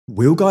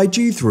We'll guide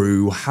you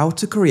through how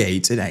to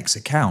create an X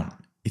account.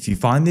 If you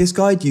find this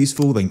guide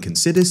useful, then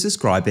consider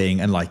subscribing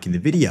and liking the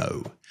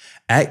video.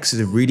 X is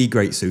a really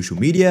great social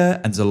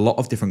media and there's a lot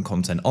of different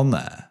content on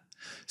there.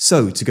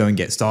 So to go and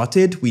get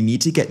started, we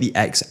need to get the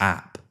X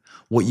app.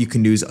 What you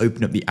can do is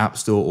open up the App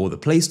Store or the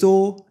Play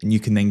Store, and you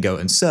can then go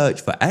and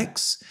search for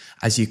X.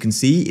 As you can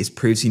see, it's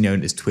previously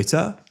known as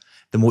Twitter.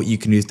 Then what you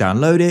can do is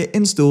download it,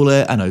 install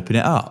it, and open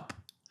it up.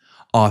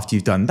 After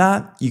you've done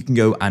that, you can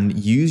go and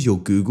use your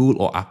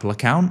Google or Apple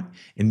account.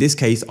 In this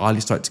case, I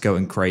just like to go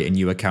and create a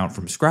new account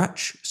from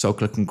scratch, so I'll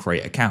click on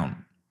Create Account.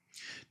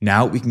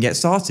 Now we can get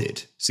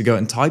started. So go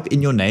and type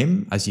in your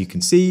name, as you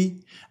can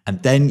see,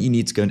 and then you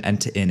need to go and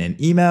enter in an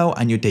email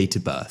and your date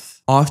of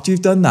birth. After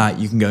you've done that,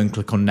 you can go and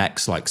click on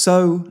Next like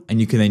so, and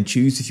you can then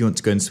choose if you want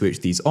to go and switch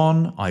these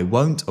on. I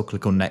won't, I'll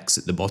click on Next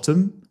at the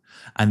bottom.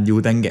 And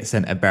you'll then get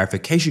sent a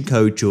verification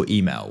code to your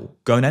email.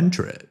 Go and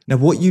enter it. Now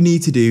what you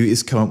need to do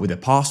is come up with a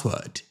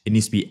password. It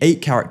needs to be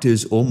 8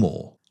 characters or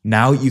more.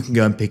 Now you can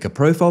go and pick a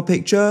profile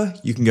picture.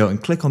 You can go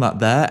and click on that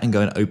there and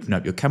go and open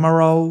up your camera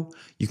roll.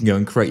 You can go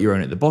and create your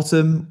own at the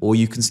bottom, or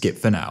you can skip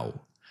for now.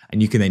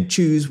 And you can then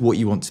choose what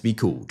you want to be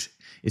called.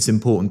 It's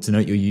important to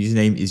note your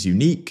username is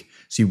unique,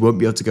 so you won't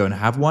be able to go and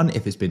have one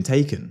if it's been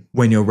taken.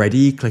 When you're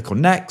ready, click on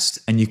Next,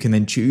 and you can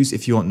then choose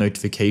if you want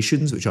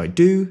notifications, which I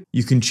do.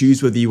 You can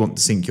choose whether you want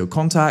to sync your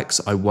contacts,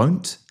 I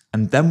won't.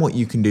 And then what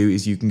you can do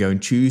is you can go and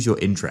choose your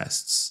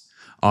interests.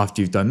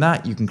 After you've done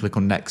that, you can click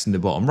on Next in the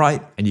bottom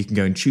right, and you can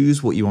go and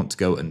choose what you want to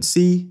go and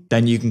see.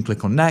 Then you can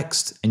click on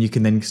Next, and you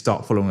can then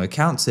start following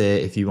accounts here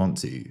if you want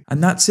to.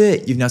 And that's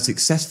it, you've now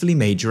successfully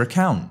made your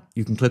account.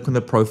 You can click on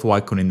the profile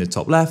icon in the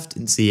top left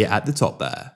and see it at the top there.